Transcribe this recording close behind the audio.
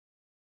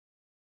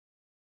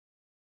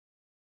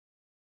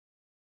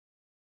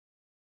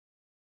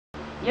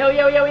Yo,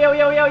 yo, yo, yo,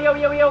 yo, yo, yo,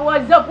 yo, yo,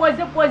 what's up, what's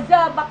up, what's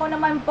up? Ako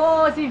naman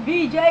po si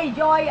VJ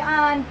Joy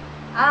Ann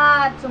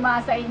at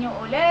sumasa inyo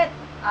ulit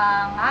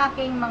ang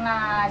aking mga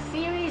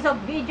series of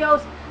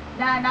videos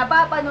na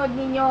napapanood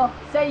ninyo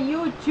sa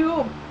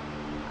YouTube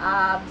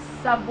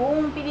sa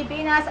buong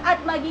Pilipinas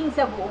at maging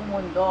sa buong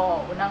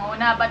mundo.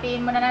 Unang-una,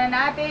 batiin muna na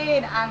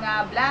natin ang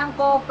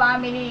Blanco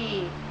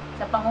family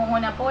sa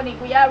pangunguna po ni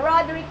Kuya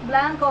Roderick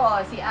Blanco,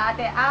 si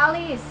Ate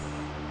Alice,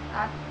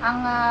 at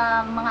ang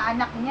mga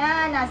anak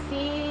niya na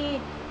si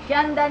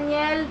Sean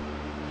Daniel,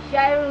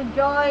 Cheryl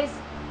Joyce,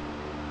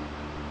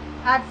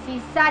 at si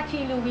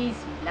Sachi Luis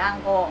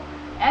Blanco.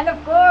 And of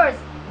course,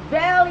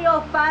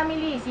 Velio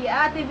family, si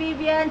Ate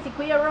Vivian, si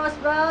Kuya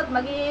Roosevelt,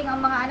 maging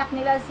ang mga anak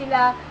nila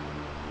sila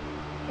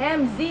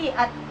MZ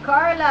at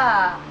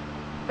Carla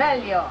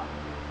Velio.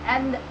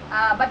 And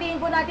batiin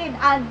po natin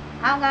ang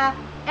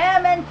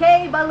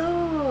MNK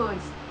Balloons.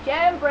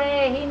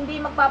 Siyempre,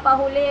 hindi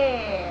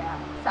magpapahuli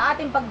sa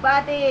ating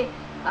pagbati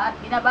at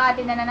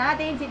binabati na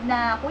natin si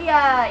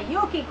Kuya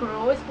Yuki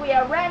Cruz,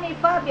 Kuya Rene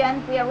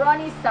Fabian, Kuya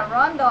Ronnie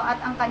Sarondo at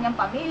ang kanyang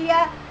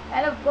pamilya,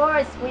 and of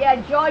course Kuya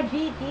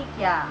Georgie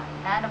Tikia,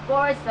 and of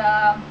course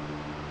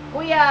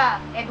Kuya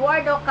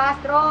Eduardo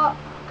Castro,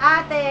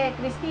 Ate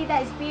Cristina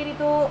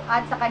Espiritu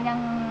at sa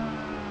kanyang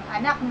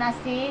anak na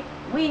si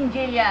Win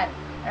Gillian,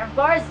 and of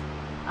course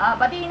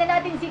batiin na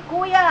natin si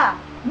Kuya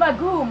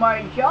Magu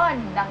Marjon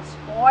ng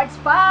Sports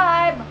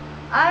 5.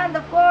 And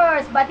of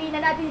course, batiin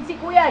na natin si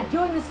Kuya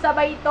Jun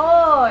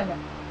Sabayton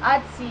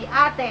at si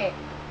Ate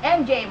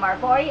MJ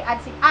Marfori at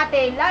si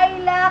Ate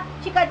Laila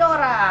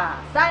Chikadora.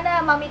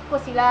 Sana ma-meet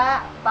ko sila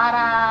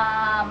para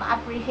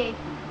ma-appreciate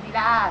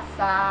nila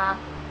sa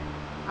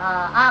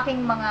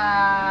aking mga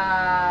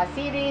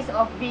series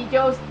of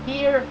videos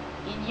here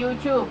in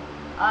YouTube.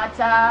 At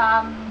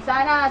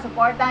sana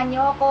suportahan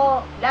nyo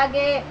ako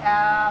lagi.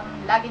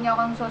 Lagi nyo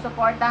akong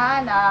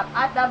susuportahan.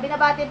 At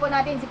binabati po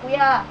natin si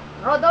Kuya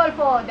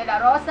Rodolfo de la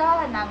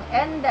Rosa ng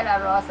N de la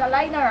Rosa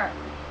Liner.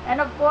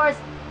 And of course,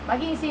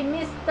 maging si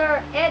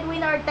Mr.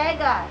 Edwin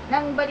Ortega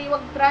ng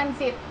Baliwag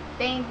Transit.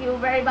 Thank you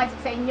very much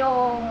sa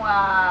inyong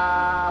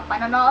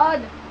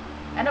panonood.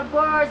 And of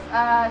course,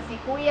 si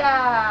Kuya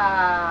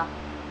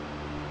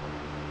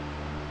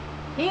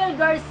Hill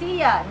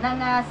Garcia ng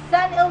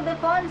San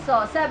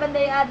Ildefonso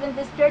Seventh-day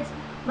Adventist Church,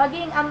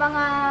 maging ang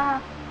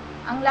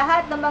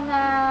lahat ng mga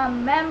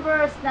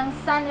members ng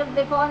San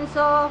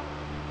Ildefonso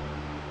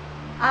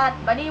at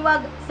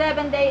Baliwag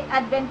Seventh-day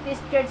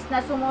Adventist Church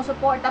na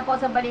sumusuporta po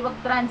sa Baliwag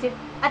Transit.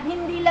 At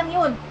hindi lang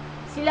yun,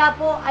 sila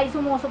po ay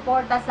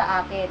sumusuporta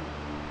sa akin,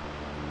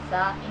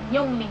 sa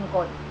inyong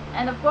lingkod.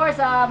 And of course,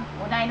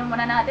 unahin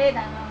muna natin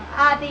ang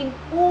ating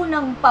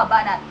unang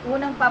pabanat.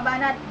 Unang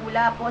pabanat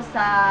mula po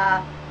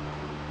sa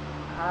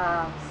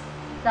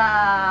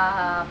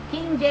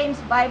King James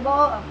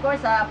Bible, of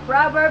course,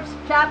 Proverbs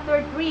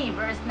chapter 3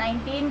 verse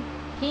 19,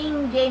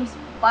 King James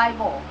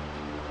Bible.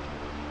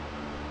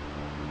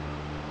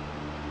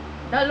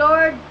 The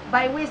Lord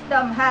by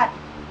wisdom hath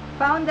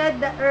founded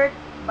the earth,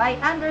 by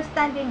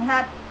understanding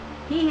hath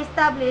He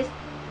established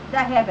the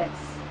heavens.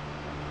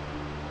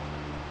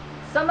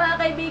 So mga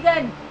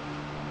kaibigan,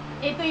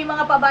 ito yung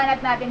mga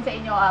pabanat natin sa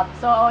inyo.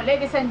 So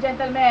ladies and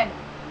gentlemen,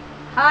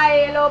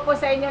 hi, hello po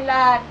sa inyong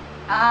lahat.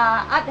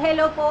 At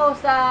hello po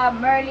sa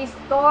Merly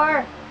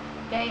Store,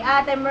 kay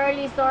Ate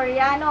Merly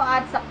Soriano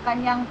at sa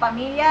kanyang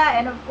pamilya,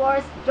 and of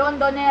course John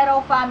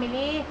Donero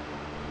family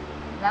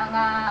ng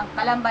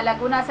Calamba,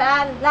 Laguna,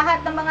 sa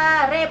lahat ng mga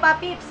Repa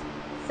Pips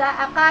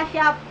sa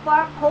Acacia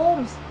Park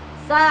Homes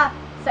sa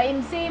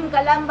Imsim,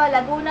 Calamba,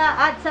 Laguna,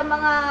 at sa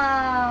mga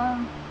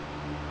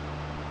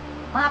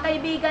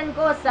kaibigan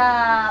ko sa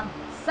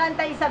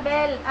Santa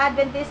Isabel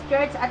Adventist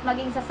Church at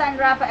maging sa San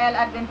Rafael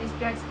Adventist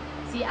Church,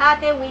 si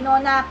Ate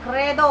Winona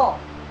Credo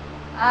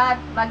at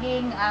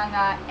maging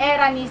ang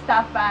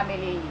Eranista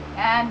family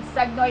and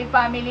Sagnoy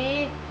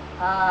family.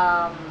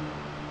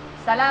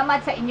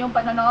 Salamat sa inyong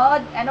panonood.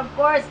 And of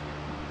course,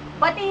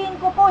 batiin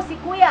ko po si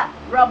Kuya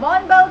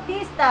Ramon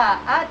Bautista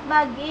at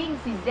maging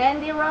si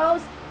Zendy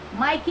Rose,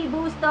 Mikey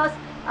Bustos,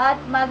 at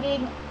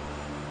maging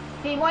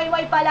si Moy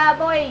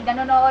Palaboy,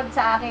 nanonood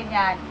sa akin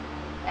yan.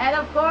 And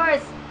of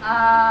course,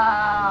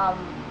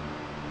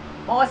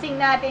 bossing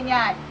natin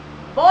yan.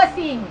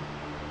 Bossing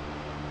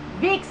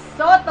Vic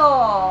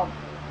Soto.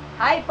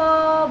 Hi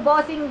po,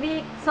 Bossing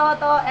Vic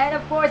Soto. And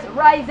of course,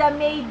 Riza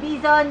May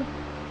Dizon.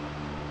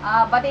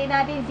 Batiin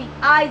natin si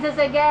Aiza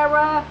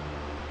Zagara,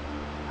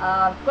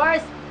 of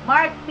course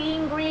Mark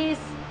Pingris,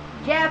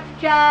 Jeff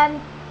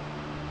Chan,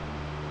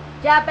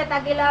 Japet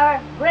Aguilar,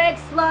 Greg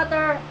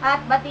Slaughter,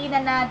 at batiin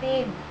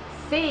natin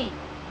si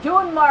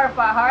Junmar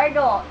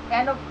Fajardo,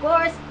 and of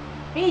course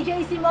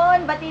PJ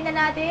Simon, batiin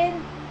natin,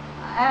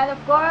 and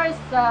of course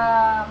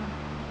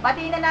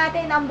batiin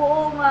natin ang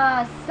buong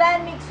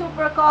San Mix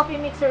Super Coffee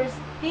Mixers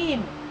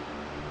team.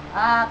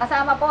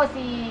 Kasama po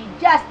si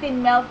Justin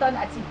Melton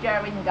at si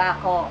Jerwin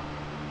Gaco.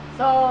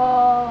 So,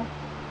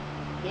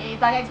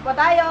 kita-kits po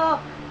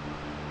tayo.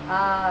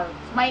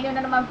 Smile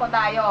na naman po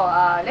tayo.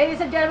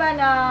 Ladies and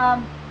gentlemen,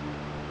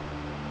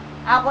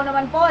 Ako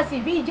naman po, si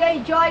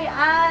VJ Joy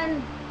Ann,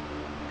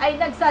 ay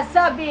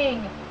nagsasabing,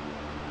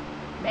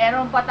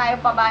 meron pa tayong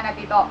pabanat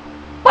ito.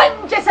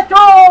 Punches sa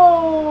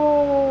throat!